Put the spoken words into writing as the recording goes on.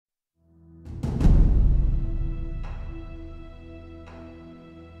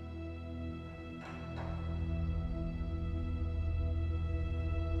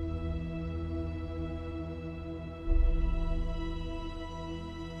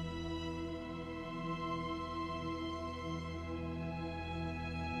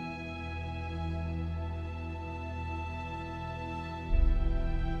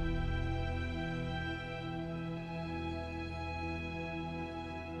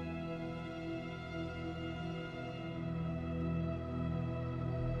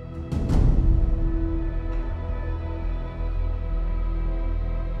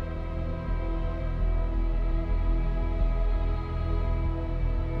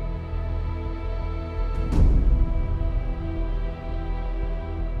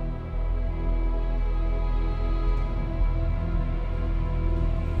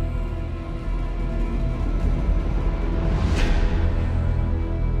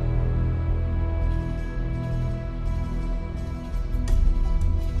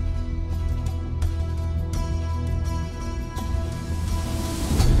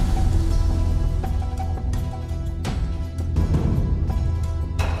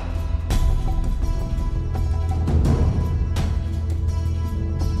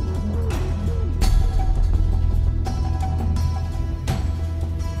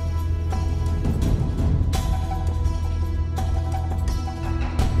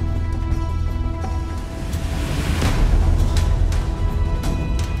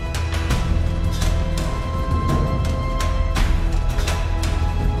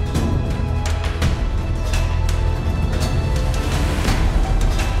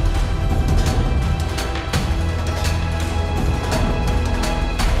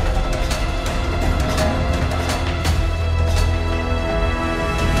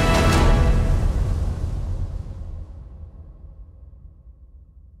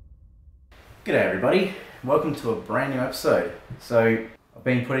G'day everybody, welcome to a brand new episode. So I've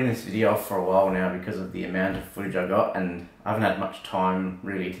been putting this video off for a while now because of the amount of footage I got, and I haven't had much time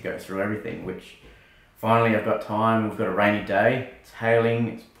really to go through everything, which finally I've got time. We've got a rainy day, it's hailing,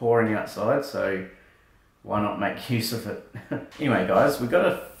 it's pouring outside, so why not make use of it? Anyway guys, we got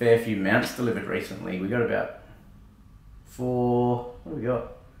a fair few mounts delivered recently. We got about four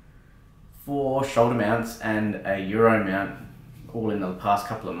shoulder mounts and a Euro mount all in the past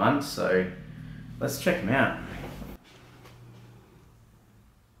couple of months, so let's check them out.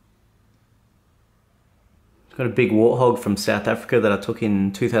 Got a big warthog from South Africa that I took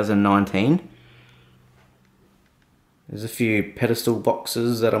in 2019. There's a few pedestal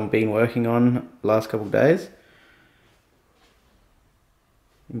boxes that I've been working on the last couple of days.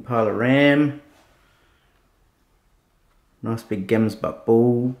 Impala ram. Nice big Gemsbuck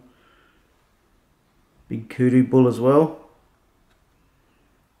bull. Big kudu bull as well.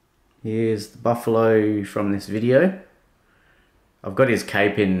 Here's the buffalo from this video. I've got his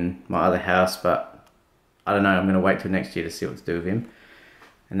cape in my other house, but I don't know, I'm going to wait till next year to see what to do with him.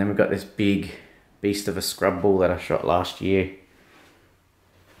 And then we've got this big beast of a scrub bull that I shot last year.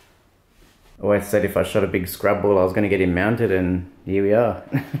 I always said if I shot a big scrub bull I was going to get him mounted, and here we are.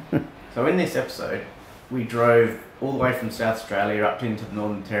 So in this episode we drove all the way from South Australia up into the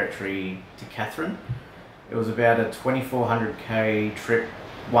Northern Territory to Katherine. It was about a 2400k trip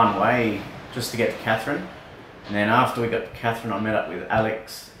one way just to get to Katherine, and then after we got to Katherine I met up with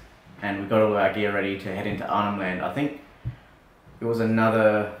Alex and we got all of our gear ready to head into Arnhem land. I think it was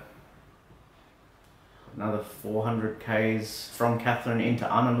another 400 k's from Katherine into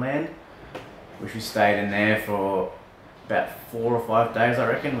Arnhem land, which we stayed in there for about 4 or 5 days. I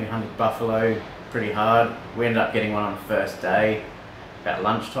reckon we hunted buffalo pretty hard. We ended up getting one on the first day about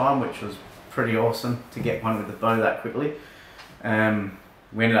lunchtime, which was pretty awesome to get one with the bow that quickly.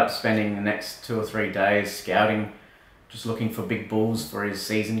 We ended up spending the next 2 or 3 days scouting, just looking for big bulls for his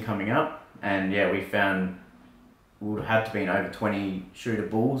season coming up. And yeah, we found we would have had to been over 20 shooter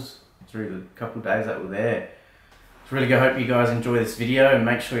bulls through the couple of days that were there. So really hope you guys enjoy this video, and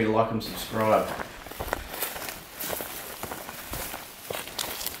make sure you like and subscribe.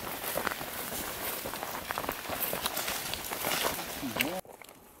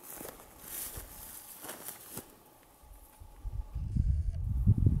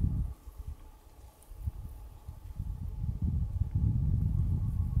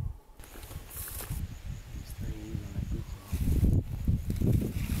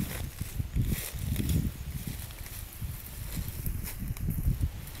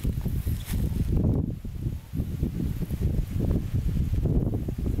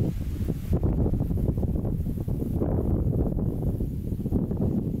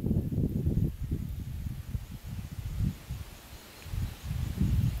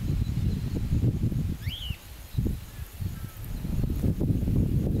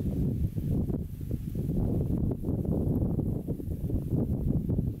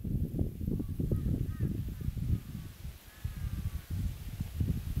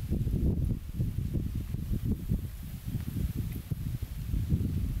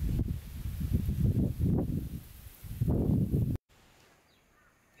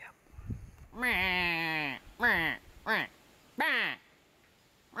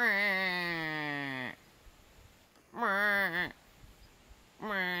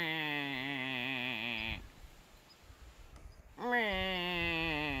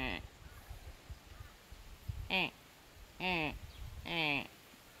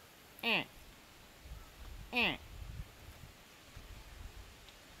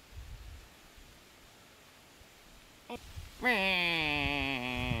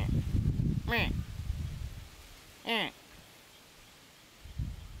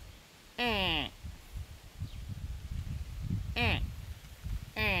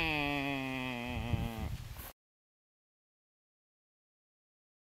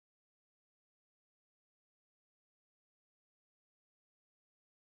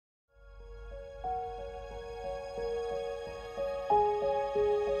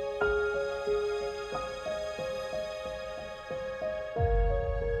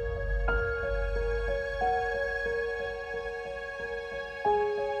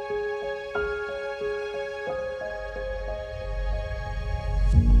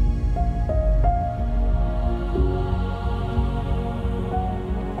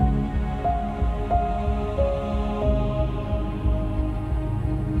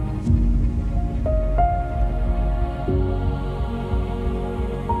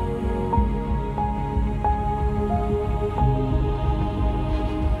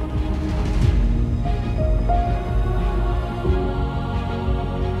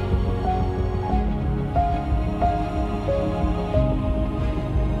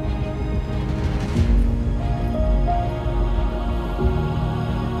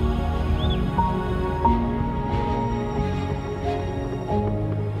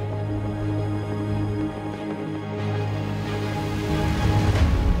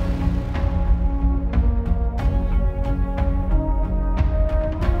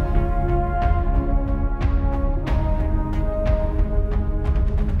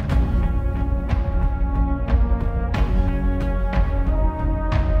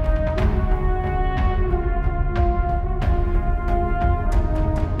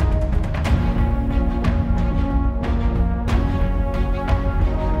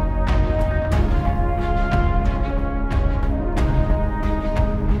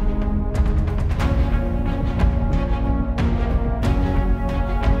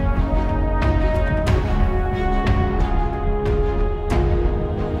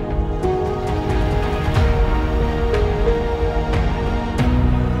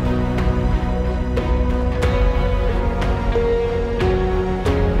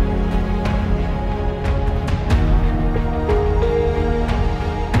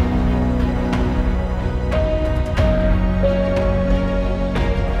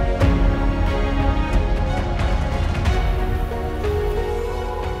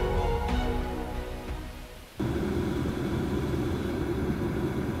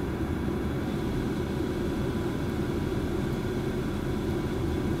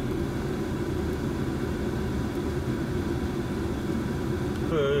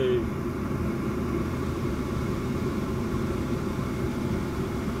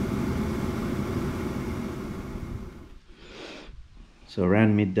 So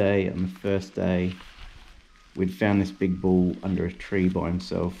around midday on the first day, we'd found this big bull under a tree by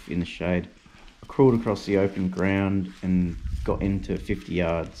himself in the shade. I crawled across the open ground and got into 50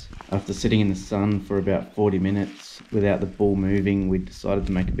 yards. After sitting in the sun for about 40 minutes without the bull moving, we decided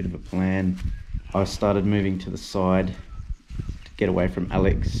to make a bit of a plan. I started moving to the side to get away from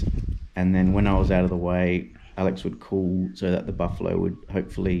Alex, and then when I was out of the way, Alex would call so that the buffalo would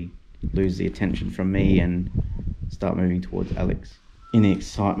hopefully lose the attention from me and start moving towards Alex. In the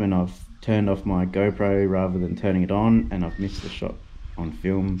excitement, I've turned off my GoPro rather than turning it on, and I've missed the shot on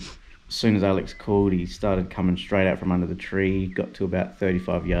film. As soon as Alex called, he started coming straight out from under the tree, got to about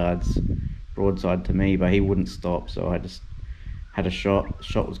 35 yards broadside to me, but he wouldn't stop, so I just had a shot. The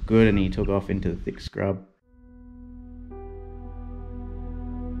shot was good and he took off into the thick scrub.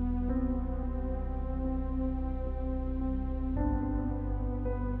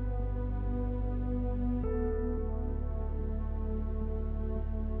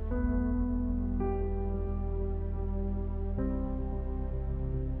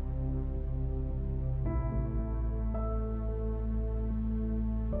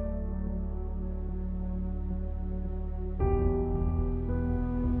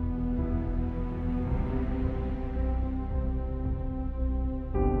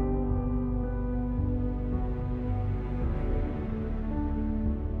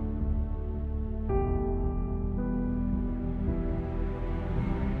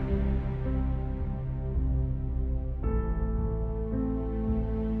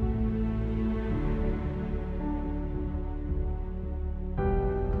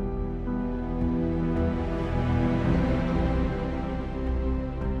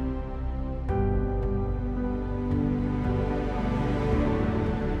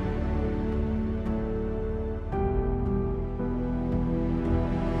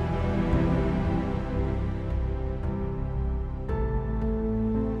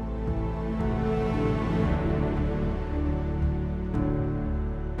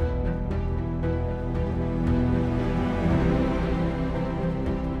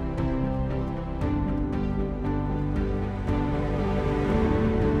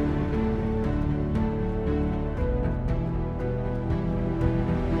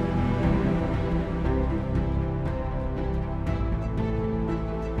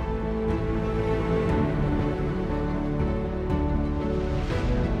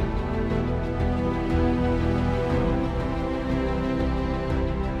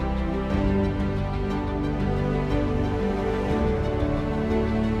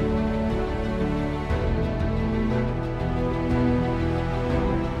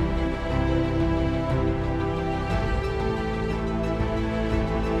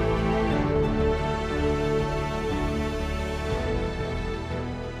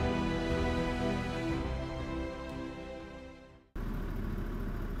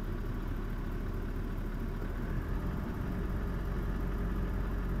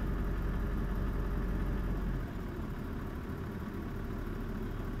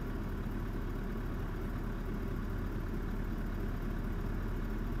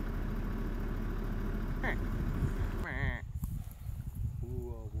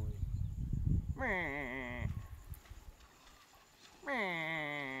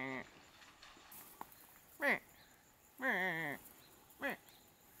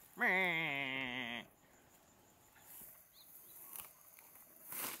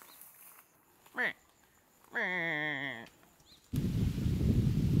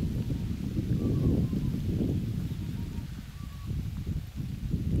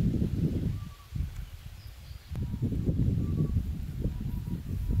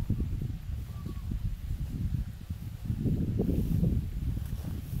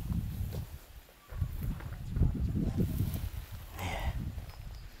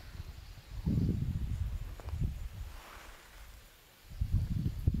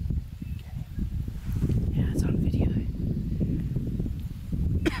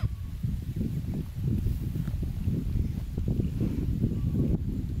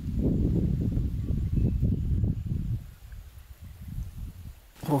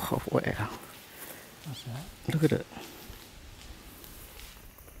 Oh, wow. What's that? Look at it.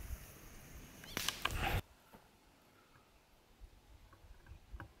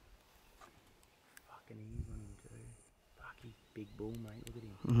 Fucking ease on him too. Fucking big bull, mate. Look at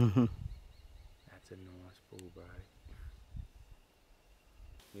him. Mm-hmm. That's a nice bull, bro.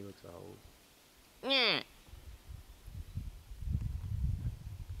 He looks old. Yeah.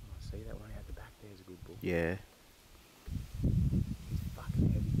 Oh, see that one out the back there's a good bull. Yeah. He's fucking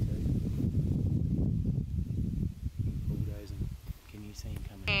heavy too. Bulldozing. Can you see him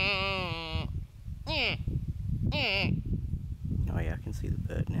coming? Oh yeah, I can can see the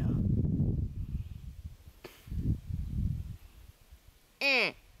bird now.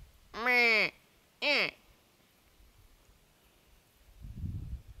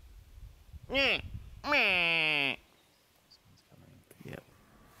 Yep.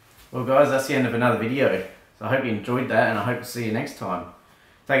 Well guys, that's the end of another video. So I hope you enjoyed that and I hope to see you next time.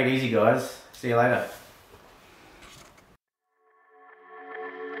 Take it easy guys. See you later.